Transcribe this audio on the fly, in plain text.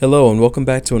Hello, and welcome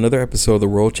back to another episode of the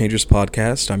World Changers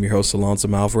Podcast. I'm your host,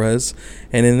 Alonzo Alvarez,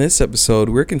 and in this episode,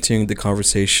 we're continuing the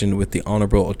conversation with the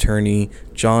Honorable Attorney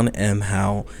John M.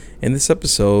 Howe. In this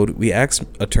episode, we asked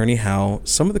Attorney Howe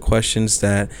some of the questions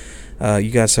that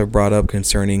you guys have brought up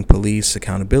concerning police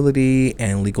accountability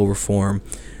and legal reform.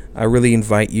 I really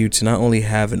invite you to not only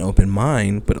have an open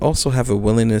mind, but also have a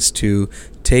willingness to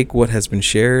take what has been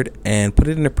shared and put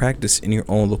it into practice in your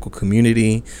own local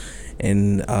community,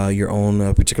 in your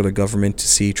own particular government, to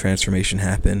see transformation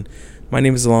happen. My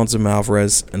name is Alonzo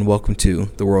Alvarez, and welcome to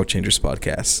the World Changers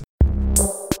Podcast.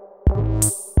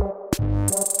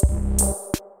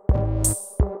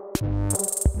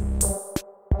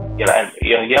 You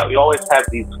always have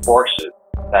these forces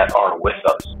that are with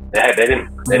us.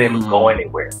 They didn't go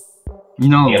anywhere.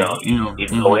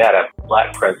 Even though we had a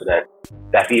black president,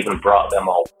 that even brought them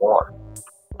all more.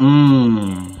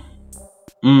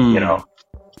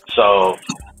 So,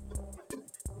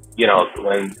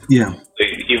 when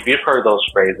you've heard those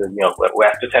phrases, we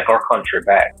have to take our country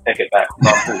back, take it back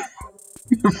from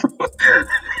who?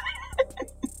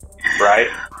 Right?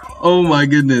 Oh my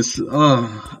goodness. With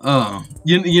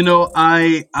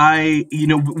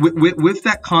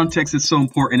that context, it's so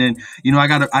important. And,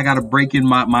 I gotta break in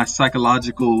my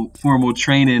psychological formal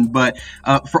training. But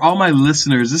for all my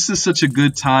listeners, this is such a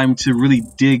good time to really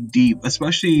dig deep,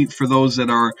 especially for those that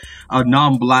are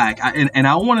non-Black. And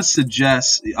I want to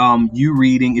suggest you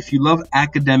reading, if you love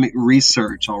academic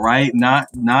research, all right,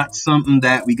 not something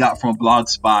that we got from a blog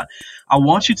spot. I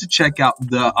want you to check out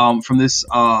from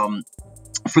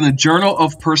the Journal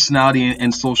of Personality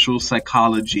and Social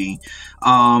Psychology.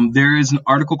 There is an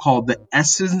article called The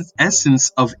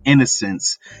Essence of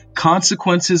Innocence,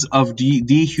 Consequences of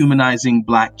Dehumanizing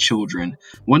Black Children.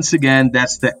 Once again,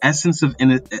 that's The Essence of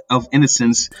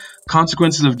Innocence,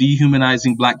 Consequences of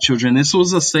Dehumanizing Black Children. This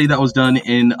was a study that was done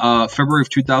in February of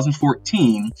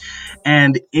 2014.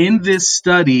 And in this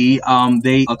study,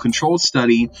 a controlled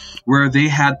study where they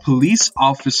had police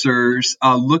officers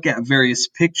look at various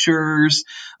pictures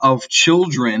of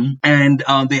children, and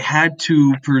they had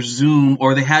to presume,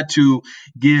 or they had to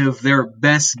give their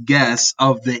best guess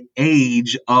of the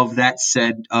age of that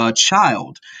said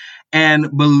child.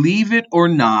 And believe it or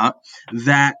not,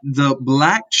 that the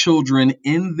Black children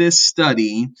in this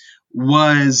study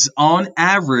was, on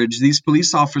average, these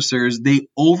police officers, they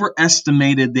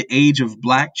overestimated the age of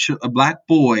Black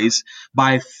boys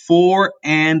by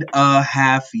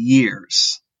 4.5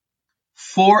 years.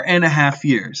 4.5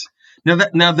 years.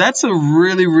 Now that's a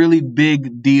really, really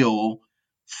big deal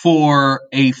for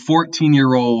a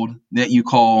 14-year-old that you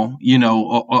call,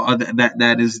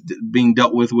 that is being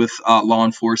dealt with law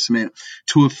enforcement,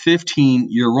 to a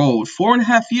 15-year-old.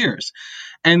 4.5 years.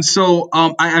 And so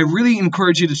I really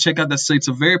encourage you to check out that study. It's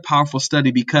a very powerful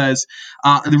study because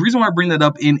the reason why I bring that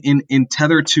up in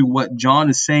tether to what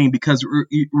John is saying, because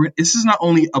this is not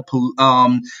only a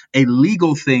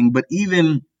legal thing, but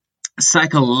even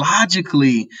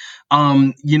psychologically,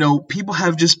 people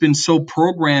have just been so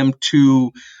programmed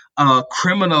to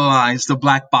criminalize the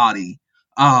Black body,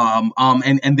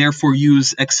 and therefore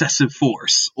use excessive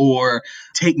force or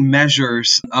take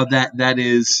measures that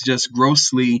is just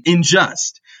grossly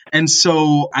unjust. And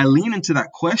so I lean into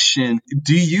that question: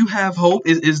 do you have hope?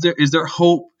 Is there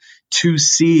hope to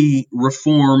see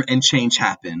reform and change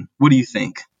happen? What do you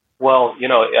think? Well,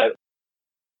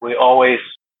 we always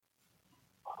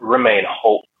remain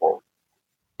hopeful.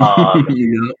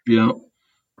 Yeah.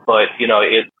 But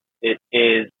it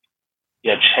is,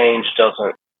 change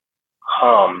doesn't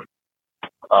come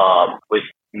with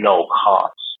no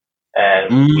cost,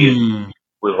 and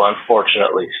we've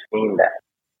unfortunately seen that,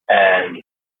 and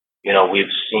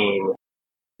we've seen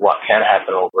what can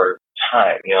happen over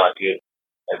time.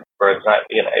 For example,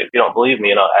 if you don't believe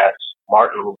me, ask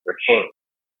Martin Luther King.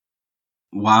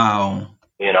 Wow.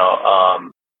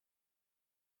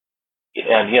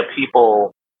 And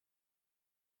people,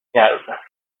 I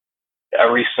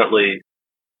recently,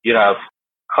 have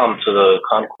come to the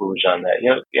conclusion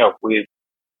that we've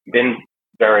been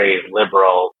very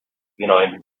liberal,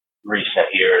 in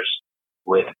recent years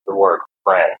with the word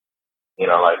friend,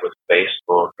 like with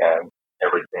Facebook and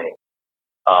everything,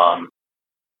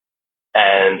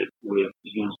 and we've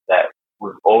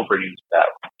overused that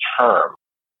term,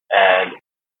 and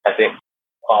I think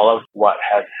all of what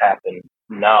has happened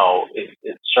now,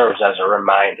 it serves as a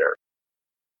reminder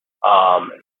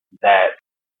that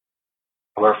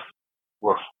we're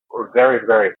very,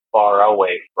 very far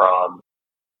away from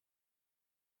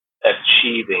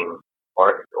achieving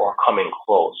or coming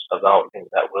close. Because I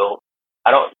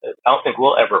don't think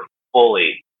we'll ever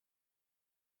fully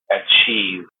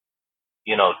achieve,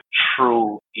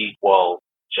 true equal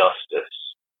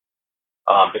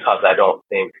because I don't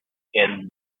think in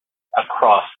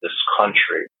across this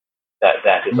country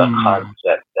that is a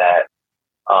concept that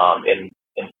in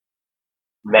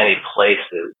many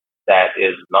places that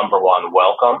is, number one,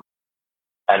 welcome,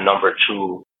 and number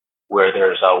two, where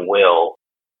there's a will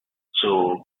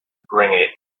to bring it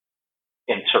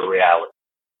into reality.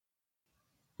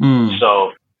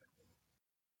 So,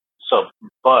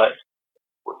 but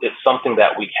it's something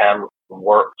that we can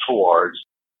work towards.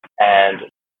 And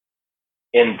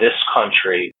in this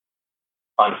country,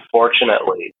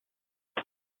 unfortunately,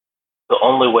 the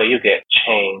only way you get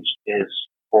change is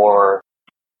for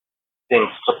things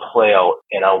to play out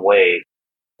in a way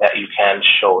that you can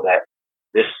show that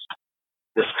this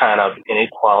kind of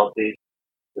inequality,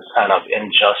 this kind of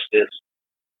injustice,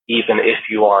 even if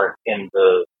you are in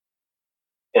the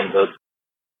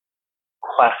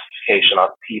classification of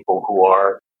people who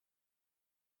are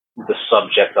the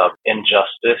subject of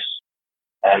injustice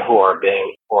and who are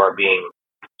being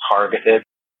targeted,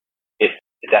 it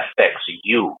affects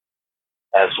you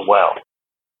as well.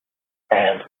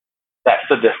 And that's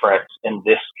the difference in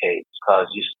this case, because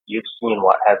you've seen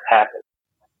what has happened.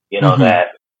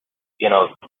 That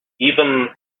even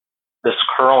this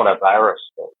coronavirus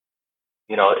thing,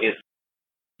 you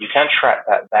can track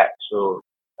that back to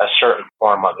a certain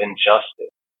form of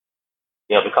injustice,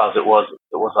 because it was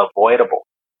avoidable.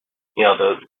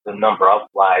 The number of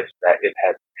lives that it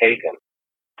has taken,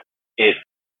 it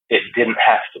didn't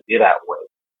have to be that way,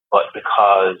 but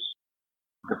because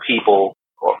the people,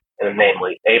 and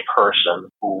namely a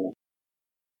person who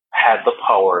had the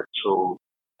power to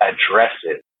address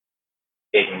it,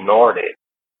 ignored it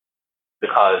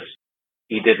because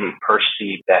he didn't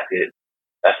perceive that it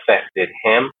affected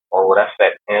him or would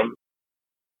affect him.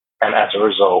 And as a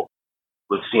result,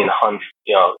 we've seen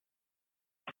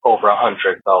over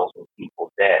 100,000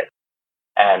 people dead.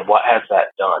 And what has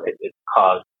that done? It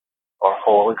caused our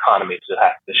whole economy to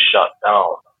have to shut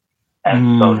down.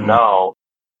 And so now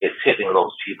it's hitting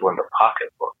those people in the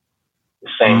pocketbook. The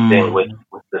same thing with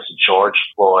this George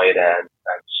Floyd and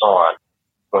so on.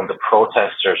 When the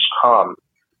protesters come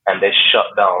and they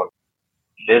shut down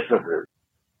businesses,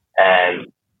 and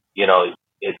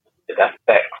it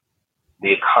affects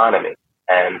the economy,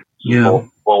 and people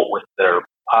vote with their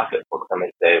pocketbooks and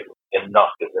they say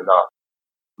enough is enough.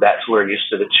 That's where you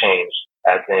see the change,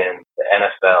 as in the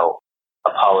NFL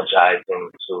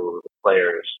apologizing to the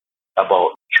players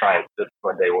about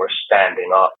when they were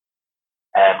standing up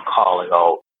and calling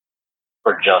out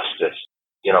for justice,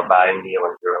 by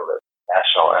kneeling during the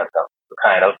national anthem, the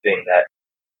kind of thing that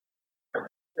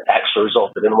actually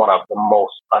resulted in one of the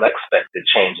most unexpected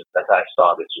changes that I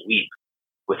saw this week,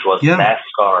 which was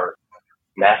NASCAR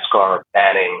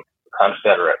banning the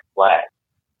Confederate flag.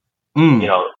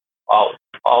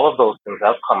 All of those things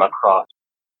I've come across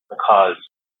because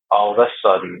all of a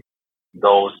sudden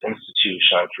those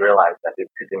institutions realized that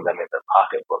it's hitting them in their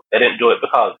pocketbook. They didn't do it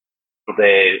because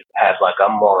they had like a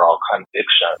moral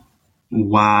conviction.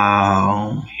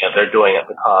 Wow. They're doing it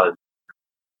because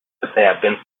they have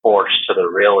been forced to the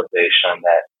realization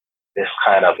that this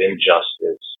kind of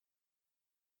injustice,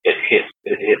 it hits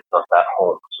us at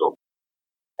home too.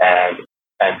 And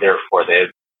therefore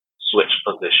they've switched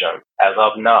positions as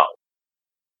of now.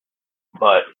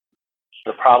 But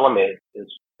the problem is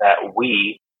that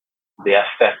we, the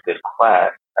affected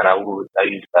class, and I use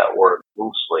that word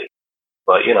loosely,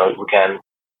 but we can,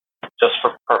 just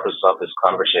for purpose of this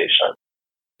conversation,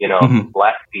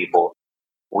 Black people,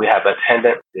 we have a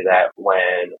tendency that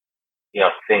when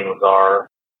things are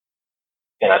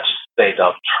in a state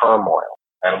of turmoil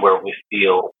and where we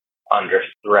feel under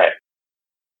threat,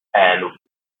 and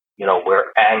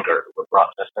we're angered, we're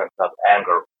brought to a sense of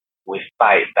anger, we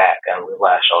fight back and we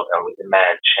lash out and we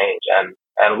demand change,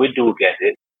 and we do get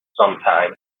it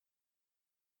sometimes.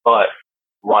 But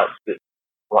once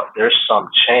there's some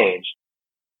change,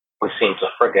 we seem to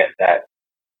forget that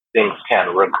things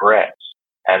can regress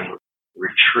and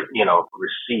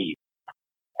recede.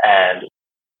 And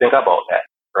think about that,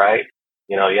 right?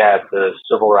 You had the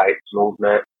civil rights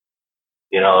movement,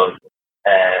 and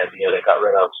they got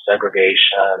rid of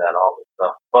segregation and all this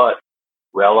stuff. But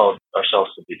we allow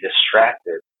ourselves to be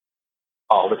distracted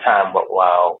all the time. But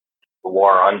while the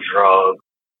war on drugs,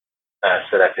 and I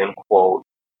said that in quote,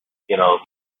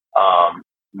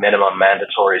 minimum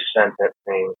mandatory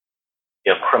sentencing,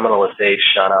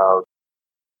 criminalization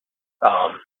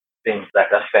of things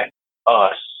that affect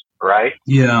us, right?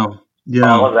 Yeah.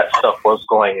 All of that stuff was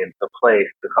going into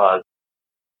place because,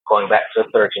 going back to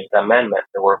the 13th Amendment,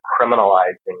 they were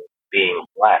criminalizing being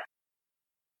Black,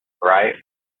 right?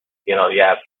 You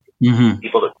have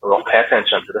people that don't pay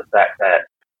attention to the fact that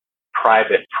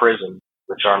private prisons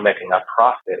which are making a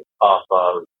profit off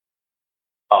of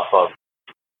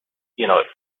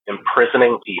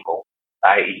imprisoning people,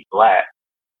 i.e., black.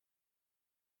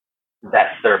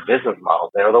 That's their business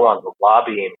model. They're the ones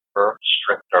lobbying for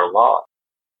stricter laws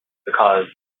because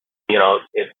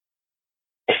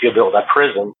if you build a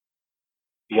prison,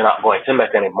 you're not going to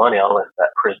make any money unless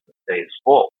that prison stays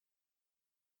full,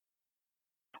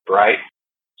 right?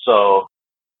 So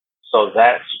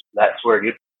that's where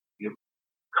you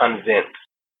convince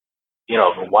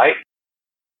the white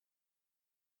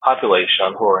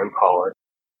population who are empowered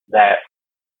that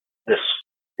this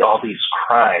all these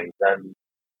crimes and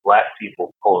black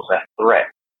people pose a threat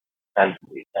and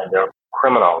they're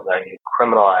criminals and you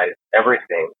criminalize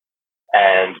everything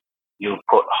and you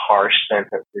put harsh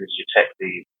sentences, you take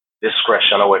the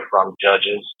discretion away from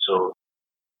judges to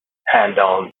hand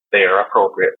down their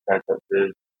appropriate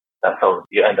sentences. That's how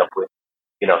you end up with,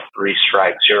 3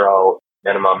 strikes, you're out,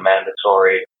 minimum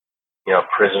mandatory,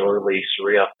 prison release,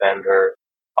 reoffender.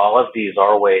 All of these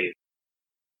are ways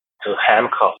to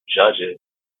handcuff judges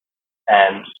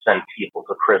and send people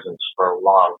to prisons for a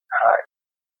long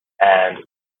time.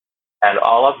 And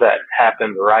all of that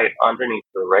happened right underneath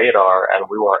the radar, and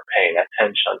we weren't paying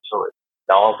attention to it.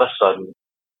 Now, all of a sudden,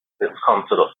 it's come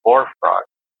to the forefront,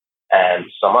 and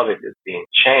some of it is being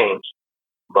changed.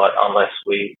 But unless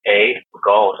we,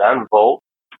 go out and vote,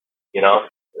 and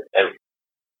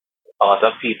a lot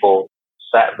of people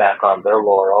sat back on their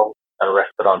laurels and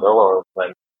rested on their laurels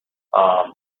when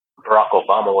Barack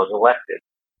Obama was elected,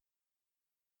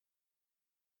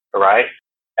 right?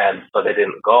 And so they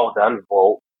didn't go out and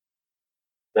vote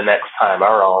the next time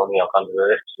around, under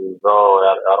the excuse,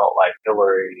 I don't like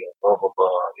Hillary, blah, blah, blah,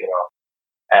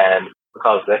 and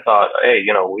because they thought, hey,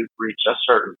 we've reached a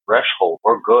certain threshold,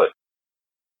 we're good.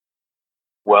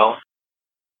 Well,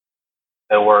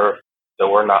 they were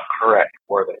not correct,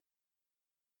 were they?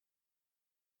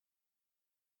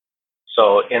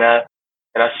 So in a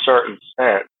certain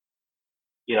sense,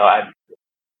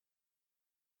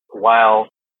 while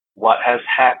what has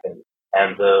happened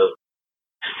and the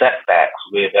setbacks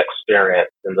we've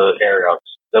experienced in the area of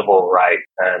civil rights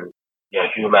and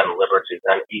human liberties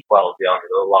and equality under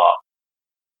the law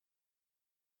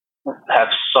have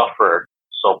suffered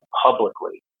so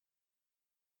publicly,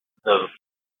 the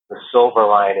silver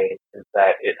lining is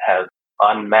that it has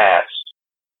unmasked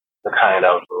the kind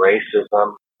of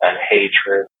racism and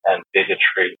hatred and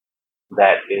bigotry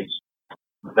that is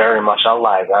very much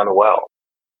alive and well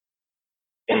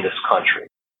in this country.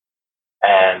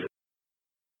 And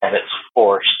it's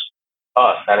forced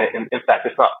us, and in fact,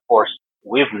 it's not forced.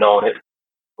 We've known it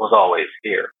was always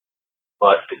here.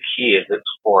 But the key is it's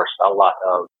forced a lot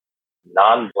of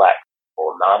non-black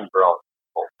people, non-brown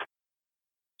people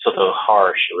to the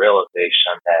harsh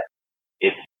realization that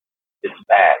it's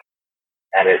bad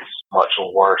and it's much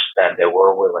worse than they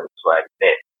were willing to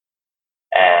admit.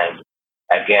 And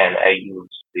again, I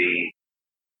use the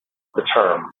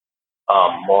term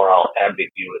moral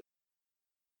ambiguity.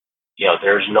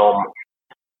 There's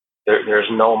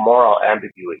no moral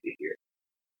ambiguity here.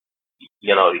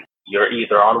 You're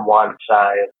either on one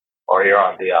side or you're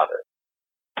on the other.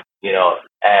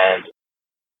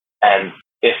 And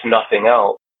if nothing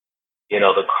else,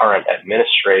 the current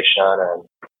administration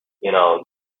and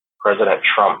President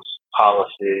Trump's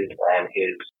policies and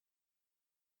his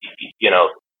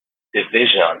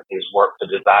division, his work to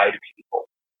divide people.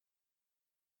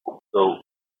 So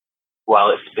while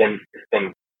it's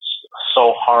been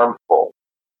so harmful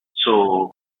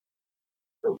to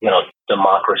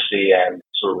democracy and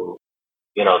to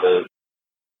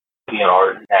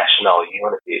our national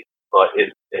unity, but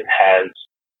it has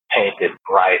painted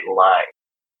bright lines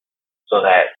so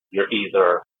that you're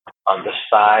either on the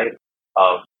side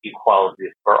of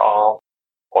equality for all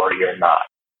or you're not,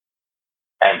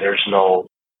 and there's no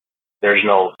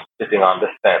sitting on the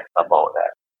fence about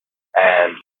that.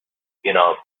 And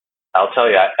I'll tell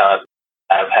you,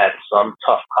 I've had some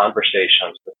tough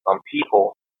conversations with some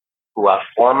people who I've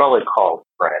formally called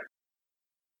friends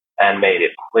and made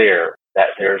it clear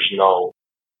that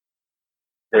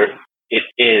it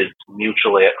is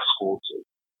mutually exclusive.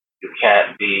 You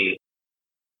can't be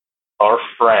our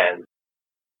friend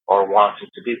or wanting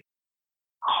to be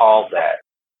called that,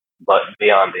 but be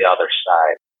on the other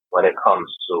side when it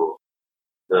comes to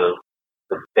the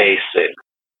basic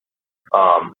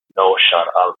notion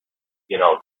of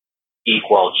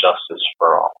equal justice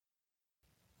for all.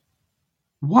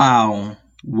 Wow.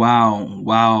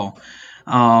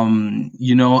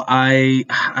 I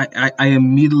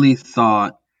immediately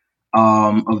thought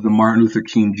of the Martin Luther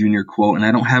King Jr. quote, and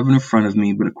I don't have it in front of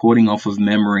me, but quoting off of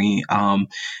memory.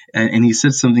 And he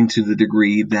said something to the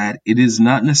degree that it is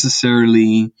not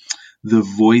necessarily the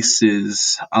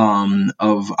voices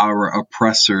of our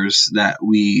oppressors that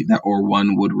or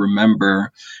one would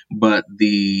remember, but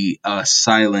the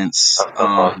silence. Of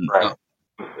our friend.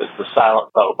 It's the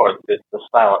silence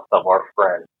of our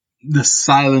friend. The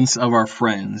silence of our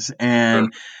friends,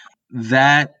 and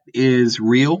that is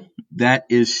real. That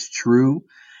is true.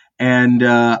 And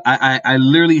I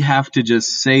literally have to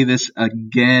just say this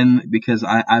again because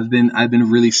I've been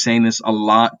really saying this a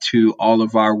lot to all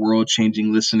of our world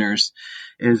changing listeners,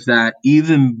 is that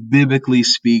even biblically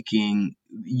speaking,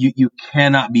 you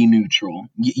cannot be neutral.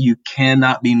 You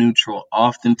cannot be neutral.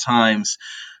 Oftentimes,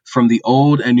 from the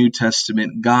Old and New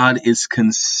Testament, God is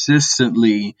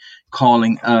consistently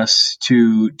calling us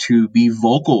to be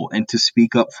vocal and to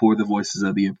speak up for the voices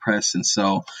of the oppressed. And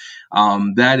so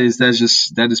that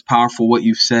is powerful what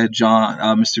you've said, John,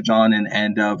 Mr. John,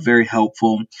 and very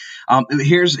helpful.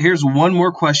 Here's one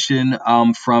more question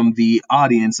from the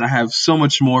audience. I have so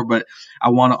much more, but I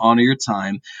want to honor your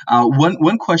time.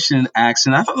 One question asked,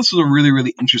 and I thought this was a really,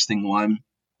 really interesting one.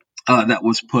 That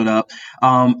was put up.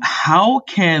 How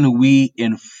can we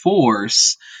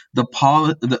enforce how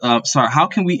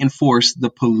can we enforce the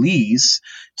police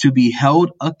to be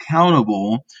held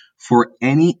accountable for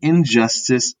any unjust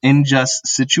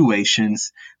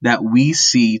situations that we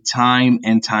see time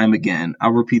and time again?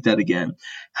 I'll repeat that again.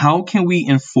 How can we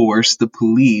enforce the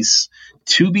police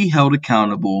to be held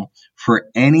accountable for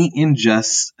any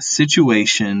unjust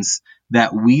situations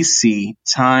that we see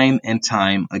time and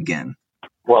time again?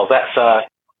 Well, that's a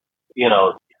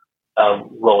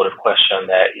loaded question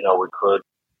that we could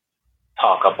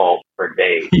talk about for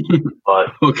days.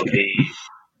 But Okay.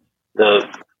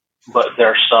 but there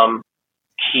are some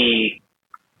key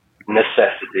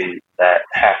necessities that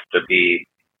have to be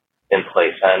in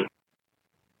place, and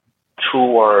two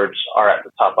words are at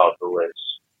the top of the list.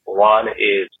 One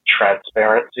is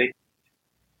transparency,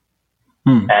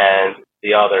 and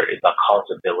the other is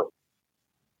accountability.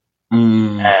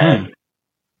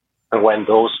 And when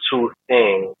those two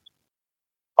things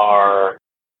are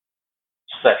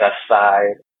set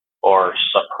aside or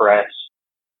suppressed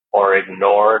or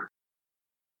ignored,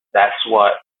 that's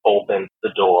what opens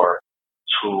the door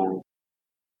to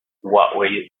what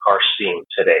we are seeing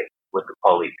today with the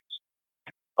police.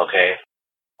 Okay?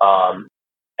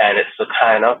 And it's the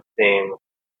kind of thing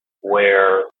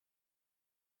where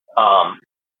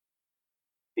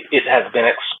it has been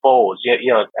exposed,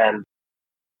 and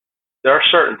there are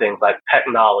certain things like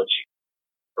technology,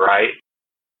 right?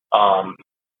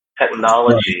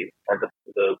 Technology and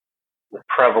the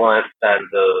prevalence and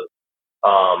the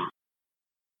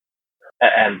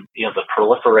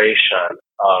proliferation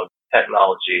of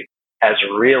technology has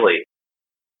really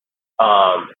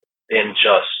been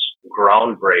just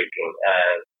groundbreaking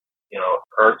and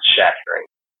earth shattering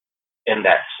in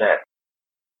that sense.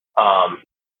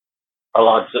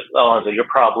 Alonzo, you're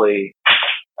probably,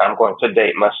 I'm going to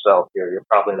date myself here, you're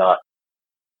probably not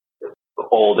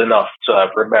old enough to have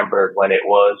remembered when it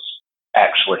was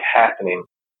actually happening,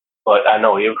 but I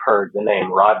know you've heard the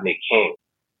name Rodney King.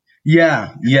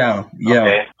 Yeah.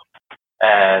 Okay.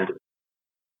 And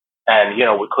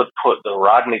we could put the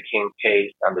Rodney King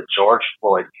case and the George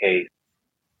Floyd case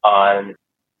on,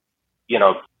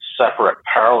 separate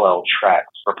parallel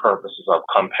tracks for purposes of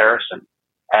comparison.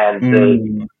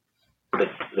 And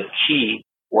the key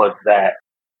was that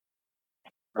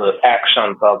the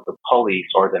actions of the police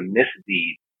or the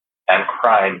misdeeds and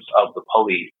crimes of the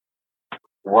police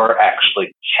were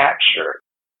actually captured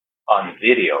on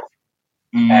video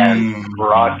and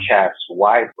broadcast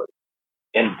widely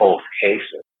in both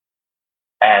cases.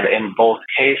 And in both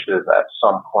cases, at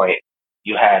some point,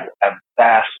 you had a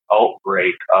vast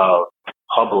outbreak of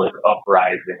public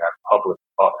uprising and public,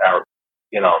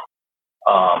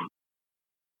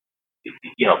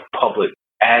 public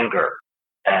anger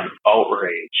and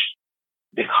outrage.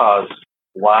 Because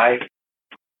why?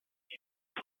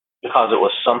 Because it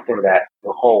was something that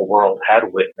the whole world had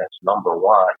witnessed, number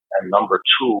one. And number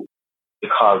two,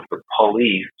 because the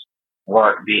police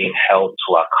weren't being held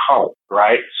to account,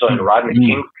 right? So in Rodney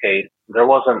King's case, there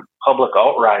wasn't public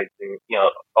outrage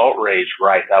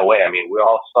right away. I mean, we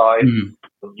all saw it,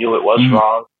 knew it was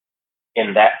wrong.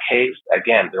 In that case,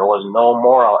 again, there was no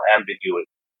moral ambiguity.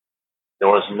 There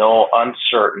was no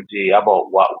uncertainty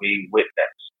about what we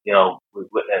witnessed. We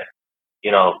witnessed,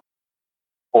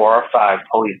 4 or 5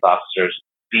 police officers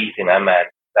beating a man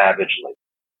savagely.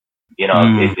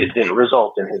 It didn't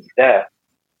result in his death,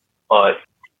 but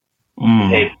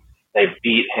they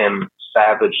beat him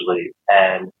savagely,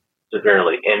 and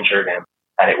severely injured him,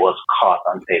 and it was caught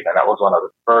on tape. And that was one of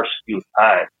the first few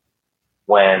times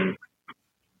when,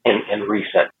 in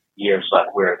recent years,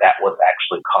 like where that was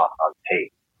actually caught on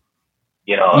tape.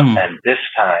 And this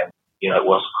time, it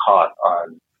was caught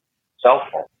on cell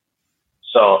phone.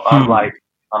 So unlike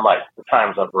the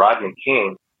times of Rodney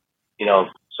King,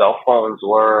 cell phones they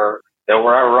were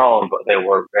around, but they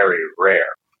were very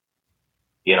rare.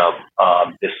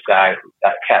 This guy who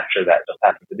got captured that just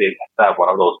happened to have one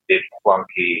of those big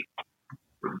clunky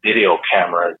video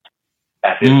cameras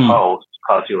at his house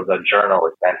because he was a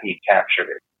journalist and he captured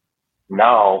it.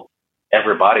 Now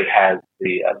everybody has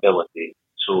the ability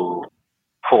to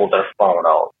pull their phone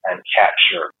out and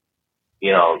capture,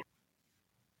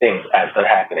 things as they're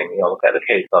happening. Look at the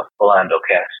case of Philando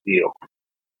Castile,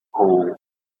 who,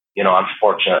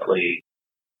 unfortunately,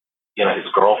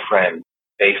 his girlfriend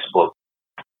Facebook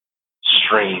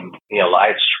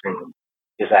live streamed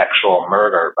his actual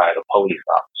murder by the police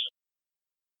officer.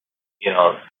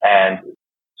 And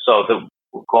so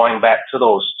going back to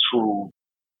those two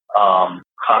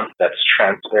concepts,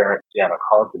 transparency and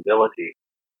accountability.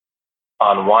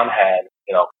 On one hand,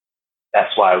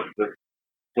 that's why we've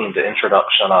seen the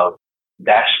introduction of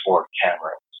dashboard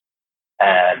cameras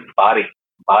and body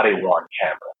worn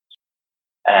cameras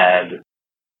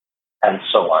and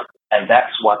so on. And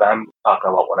that's what I'm talking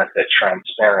about when I say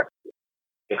transparency.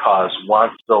 Because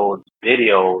once those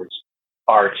videos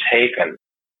are taken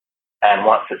and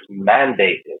once it's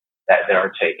mandated that they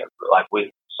are taken, like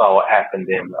we saw what happened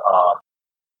in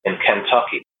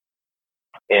Kentucky,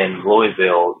 in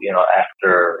Louisville,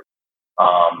 after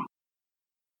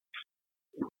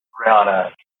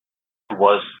Breonna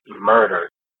was murdered.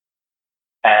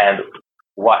 And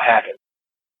what happened?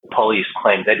 The police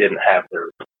claimed they didn't have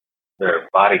their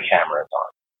body cameras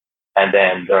on. And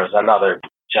then there's another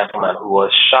gentleman who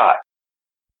was shot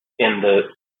in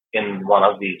one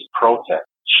of these protests,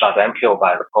 shot and killed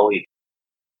by the police.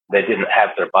 They didn't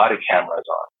have their body cameras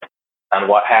on. And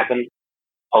what happened?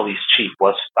 Police chief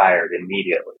was fired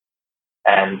immediately.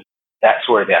 And that's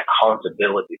where the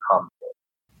accountability comes in.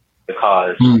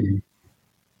 Because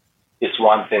it's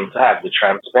one thing to have the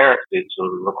transparency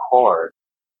to record,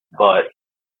 but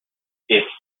if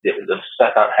the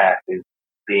second half is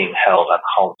being held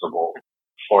accountable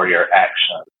for your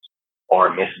actions or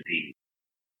misdeeds.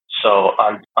 So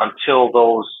until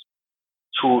those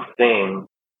two things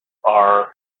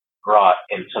are brought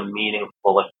into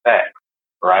meaningful effect,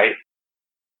 right?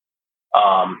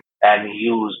 And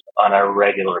used on a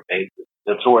regular basis,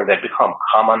 to where they become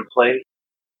commonplace,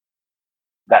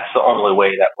 that's the only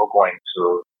way that we're going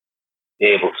to be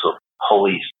able to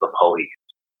police the police.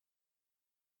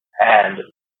 And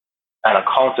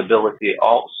accountability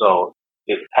also,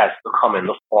 it has to come in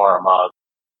the form of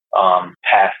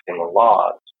passing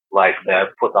laws, like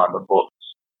they're put on the books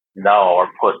no,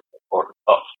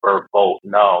 or vote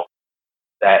no,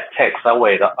 that takes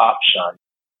away the option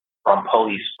from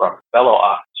fellow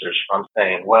officers from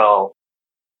saying, well,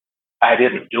 I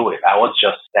didn't do it. I was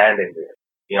just standing there,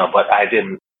 but I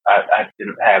didn't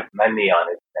have money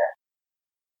on it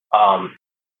then.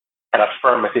 An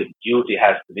affirmative duty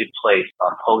has to be placed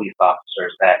on police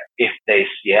officers that if they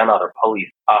see another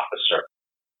police officer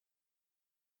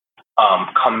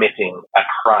committing a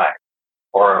crime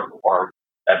or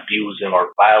abusing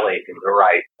or violating the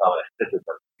rights of a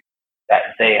citizen,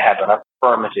 that they have an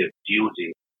affirmative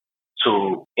duty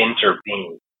to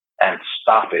intervene and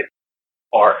stop it,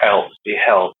 or else be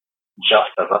held just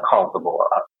as accountable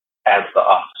as the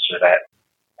officer that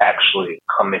actually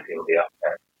committing the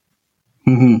offense.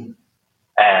 Mm-hmm.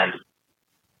 And,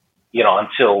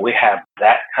 until we have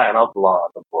that kind of law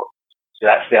in the book, so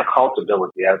that's the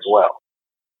accountability as well.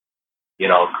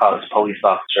 Because police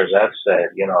officers have said,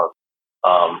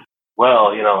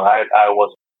 I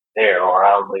wasn't there, or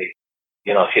I only,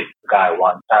 hit the guy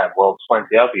one time. Well,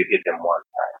 20 of you hit him one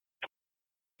time.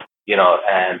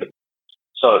 And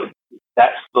so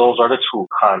those are the two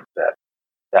concepts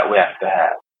that we have to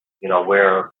have,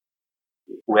 where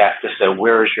we have to say,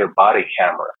 where is your body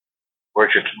camera?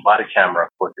 Where's your body camera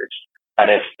footage? And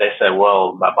if they say,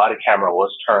 well, my body camera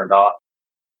was turned off,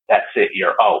 that's it,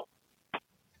 you're out.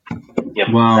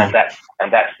 Wow. And that's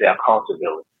the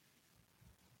accountability.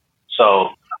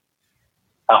 So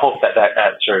I hope that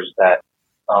answers that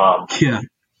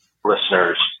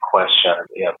listener's question,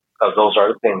 because those are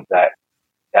the things that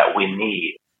we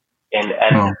need.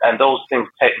 And those things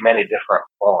take many different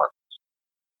forms.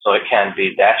 So it can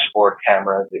be dashboard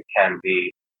cameras, it can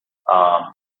be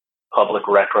public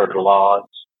record laws,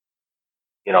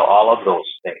 all of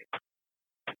those things.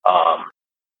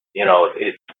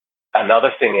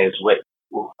 Another thing is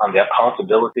on the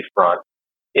accountability front,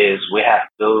 is we have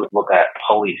to look at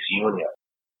police unions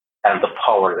and the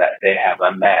power that they have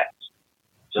amassed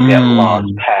to get laws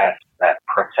passed that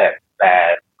protect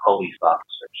bad police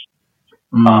officers.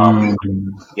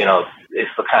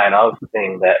 It's the kind of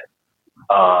thing that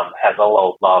has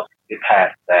allowed laws to be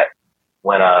passed that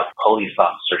when a police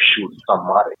officer shoots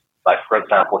somebody, like for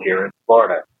example here in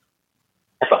Florida,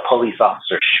 if a police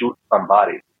officer shoots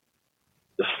somebody,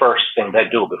 the first thing they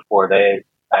do before they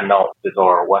announce it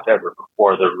or whatever,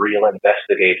 before the real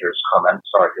investigators come and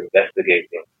start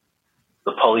investigating,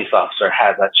 the police officer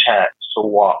has a chance to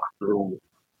walk through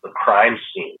the crime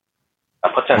scene,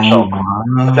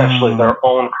 potentially their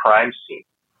own crime scene,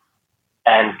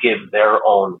 and give their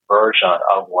own version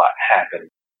of what happened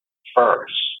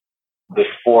first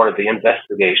before the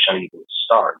investigation even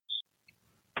starts.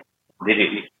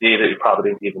 You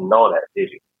probably didn't even know that,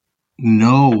 did you?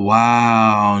 No,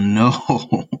 wow, no.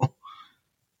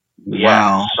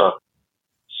 Yeah, wow.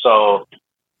 So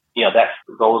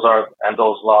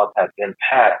those laws have been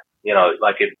passed.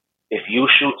 Like if you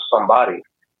shoot somebody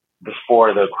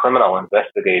before the criminal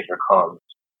investigator comes,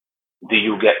 do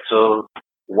you get to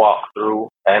walk through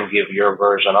and give your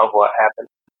version of what happened?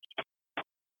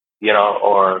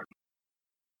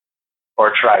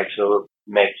 Or try to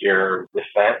make your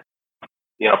defense,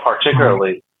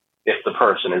 particularly if the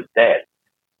person is dead.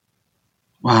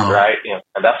 Wow. Right?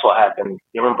 And that's what happened.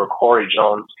 You remember Corey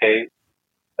Jones' case?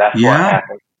 That's what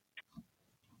happened.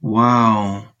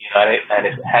 Wow.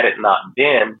 Had it not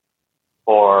been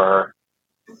for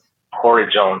Corey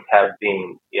Jones have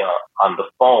been, on the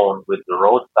phone with the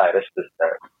roadside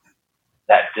assistant,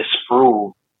 that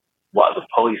disproved what the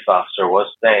police officer was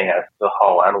saying as to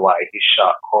how and why he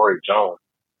shot Corey Jones.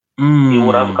 He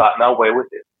would have gotten away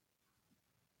with it.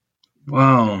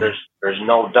 Wow. There's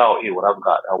no doubt he would have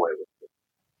gotten away with it.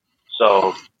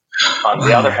 So, on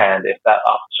the other hand, if that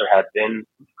officer had been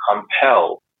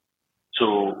compelled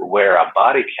to wear a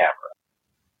body camera,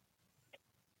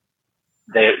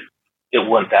 it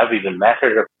wouldn't have even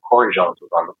mattered if Corey Jones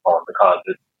was on the phone because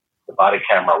the body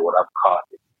camera would have caught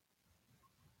it.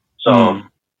 So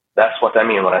that's what I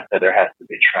mean when I said there has to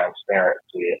be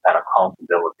transparency and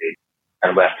accountability,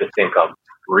 and we have to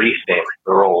rethink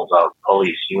the roles of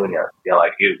police unions.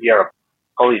 Like you hear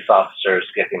police officers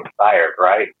getting fired,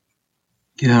 right?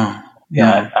 Yeah.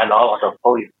 And all of the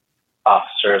police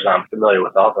officers, I'm familiar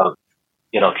with all the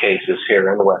cases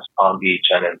here in West Palm Beach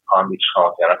and in Palm Beach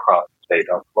County and across the state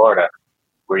of Florida,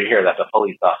 where you hear that the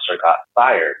police officer got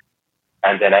fired,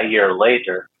 and then a year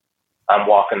later, I'm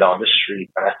walking down the street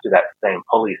and I see that same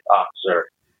police officer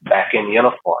back in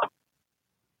uniform,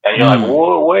 and you're like,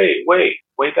 whoa, wait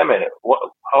a minute,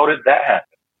 how did that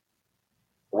happen?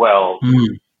 Well,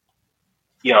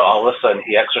 all of a sudden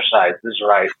he exercised his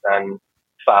rights and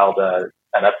filed an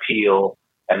appeal,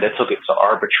 and they took it to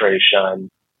arbitration,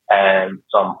 and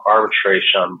some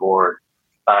arbitration board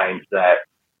finds that,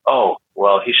 oh,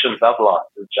 well, he shouldn't have lost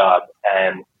his job,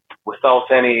 and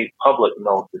without any public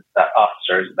notice, that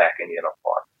officer is back in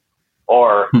uniform.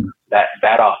 Or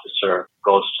that officer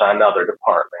goes to another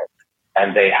department,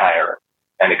 and they hire him,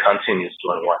 and he continues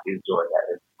doing what he's doing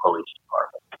at his police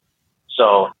department.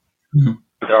 So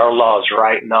there are laws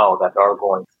right now that are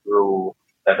going through,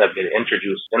 that have been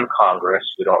introduced in Congress.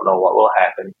 We don't know what will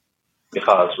happen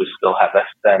because we still have a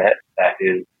Senate that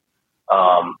is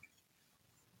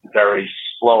very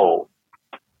slow.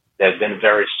 They've been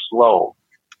very slow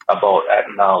about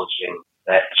acknowledging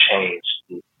that change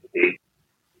needs to be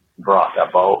brought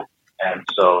about. And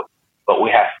so, but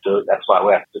that's why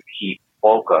we have to keep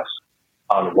focused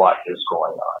on what is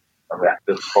going on. And we have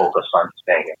to focus on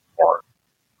staying informed.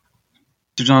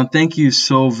 Mr. John, thank you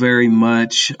so very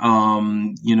much.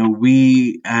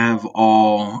 We have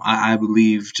all, I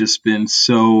believe, just been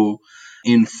so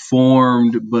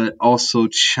informed, but also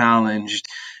challenged.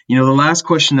 The last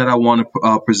question that I want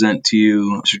to present to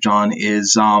you, Mr. John,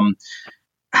 is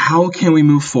how can we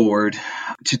move forward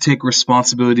to take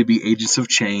responsibility to be agents of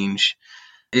change,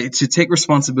 to take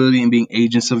responsibility in being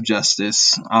agents of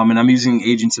justice? And I'm using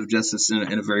agents of justice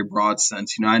in a very broad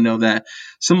sense. I know that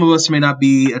some of us may not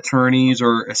be attorneys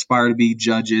or aspire to be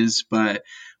judges, but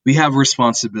we have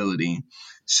responsibility.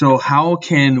 So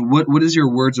what is your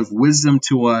words of wisdom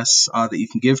to us that you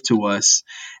can give to us,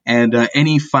 and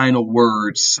any final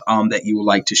words that you would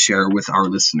like to share with our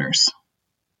listeners?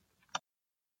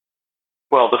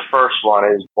 Well, the first one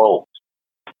is vote.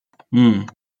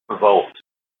 Vote.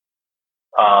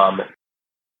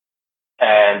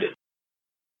 And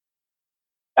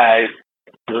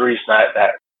the reason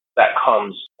that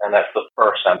comes, and that's the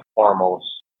first and foremost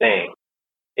thing,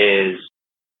 is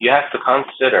you have to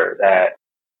consider that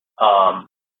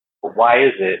why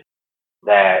is it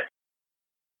that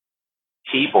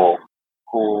people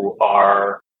who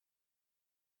are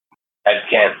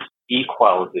against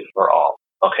equality for all,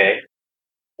 okay,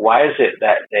 why is it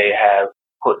that they have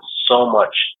put so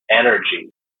much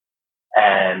energy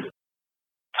and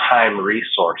time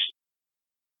resources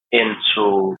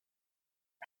into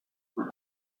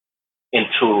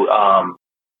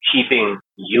keeping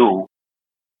you,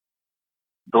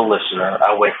 the listener,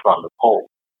 away from the poll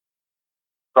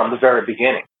from the very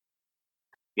beginning?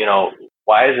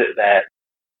 Why is it that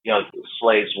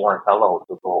slaves weren't allowed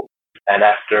to vote, and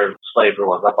after slavery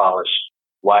was abolished,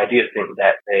 why do you think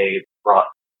that they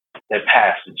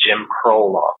passed Jim Crow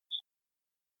laws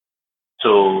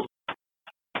to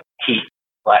keep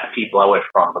black people away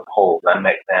from the polls and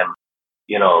make them,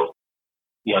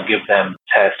 give them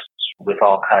tests with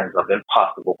all kinds of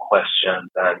impossible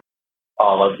questions and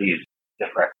all of these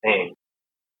different things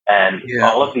and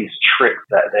all of these tricks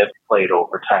that they've played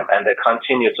over time and they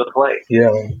continue to play.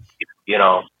 Yeah.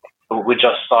 We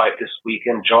just saw it this week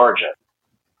in Georgia,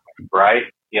 right?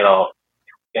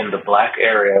 In the black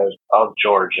areas of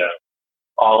Georgia,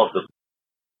 all of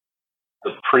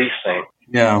the precincts,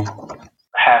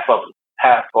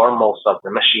 half or most of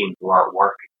the machines weren't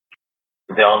working.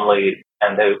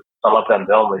 Some of them,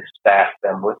 they only staffed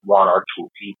them with one or two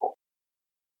people.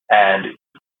 And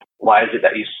why is it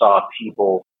that you saw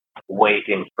people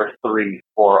waiting for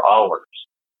 3-4 hours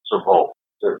to vote,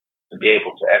 to be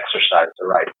able to exercise the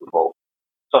right to vote?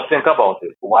 So think about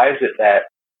it. Why is it that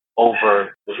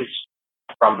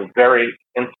from the very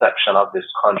inception of this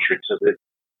country to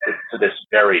this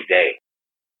very day,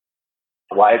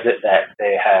 why is it that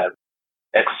they have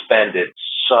expended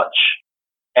such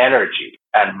energy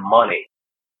and money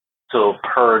to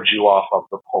purge you off of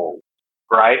the polls,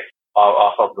 right?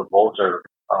 Off of the voter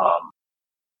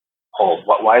polls.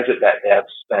 Why is it that they have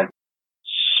spent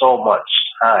so much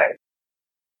time?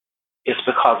 It's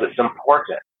because it's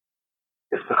important.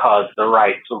 It's because the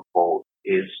right to vote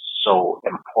is so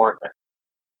important.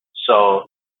 So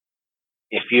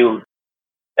if you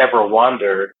ever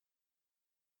wondered,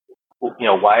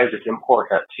 why is it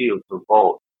important to you to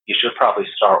vote, you should probably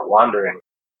start wondering,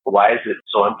 why is it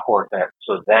so important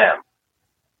to them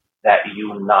that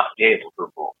you not be able to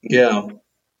vote?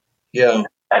 Yeah.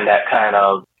 And that kind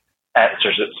of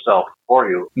answers itself for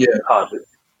you because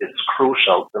it's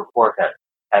crucial, it's important.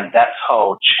 And that's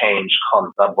how change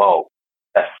comes about.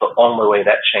 That's the only way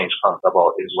that change comes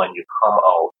about is when you come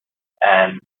out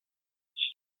and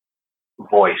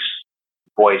voice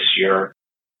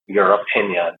your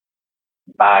opinion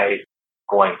by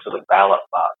going to the ballot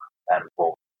box and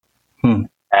vote.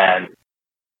 And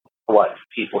what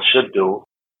people should do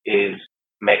is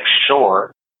make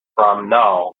sure from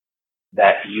now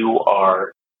that you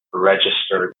are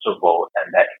registered to vote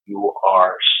and that you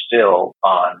are still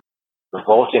on the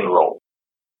voting roll.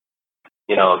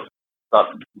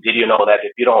 Did you know that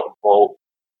if you don't vote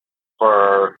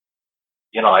for,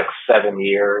 like 7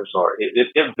 years, or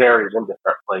it varies in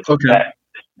different places, that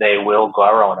they will go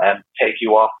around and take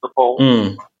you off the poll,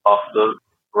 off the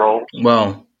roll?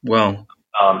 Well.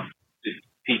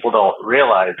 People don't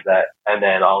realize that, and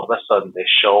then all of a sudden they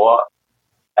show up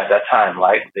at that time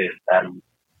like this, and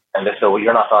they say, well,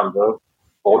 you're not on the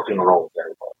voting rolls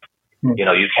anymore.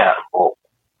 You can't vote.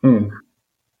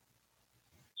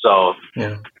 So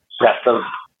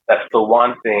that's the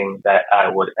one thing that I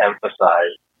would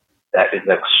emphasize that is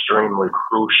extremely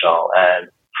crucial. And,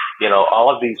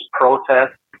 all of these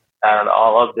protests and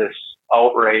all of this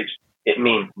outrage, it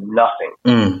means nothing.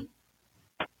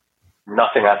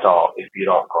 Nothing at all if you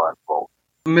don't go and vote.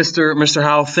 Mr.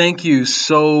 Howe, thank you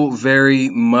so very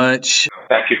much.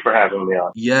 Thank you for having me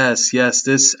on. Yes.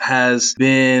 This has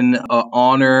been an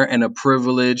honor and a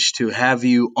privilege to have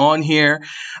you on here.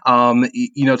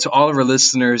 To all of our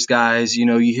listeners, guys,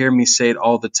 you hear me say it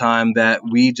all the time that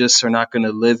we just are not going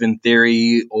to live in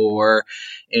theory or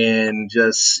in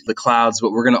just the clouds,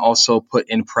 but we're going to also put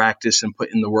in practice and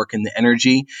put in the work and the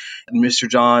energy. Mr.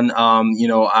 John,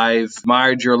 I've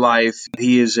admired your life.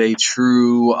 He is a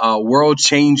true world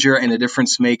changer and a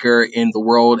difference maker in the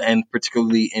world, and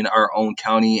particularly in our own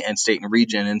county and state and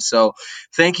region. And so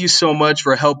thank you so much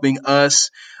for helping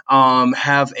us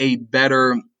have a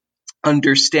better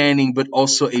understanding, but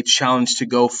also a challenge to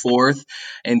go forth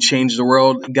and change the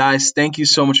world. Guys, thank you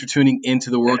so much for tuning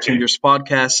into the World Changers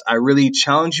podcast. I really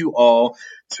challenge you all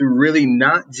to really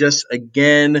not just,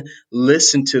 again,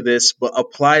 listen to this, but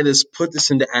apply this, put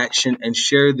this into action, and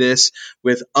share this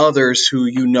with others who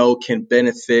can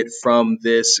benefit from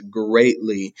this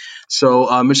greatly. So,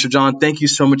 Mr. John, thank you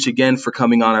so much again for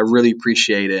coming on. I really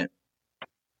appreciate it.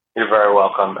 You're very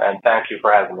welcome, and thank you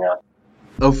for having me on.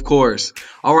 Of course.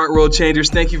 All right, world changers,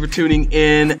 thank you for tuning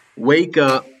in. Wake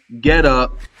up, get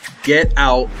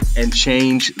out, and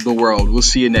change the world. We'll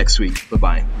see you next week.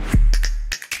 Bye-bye.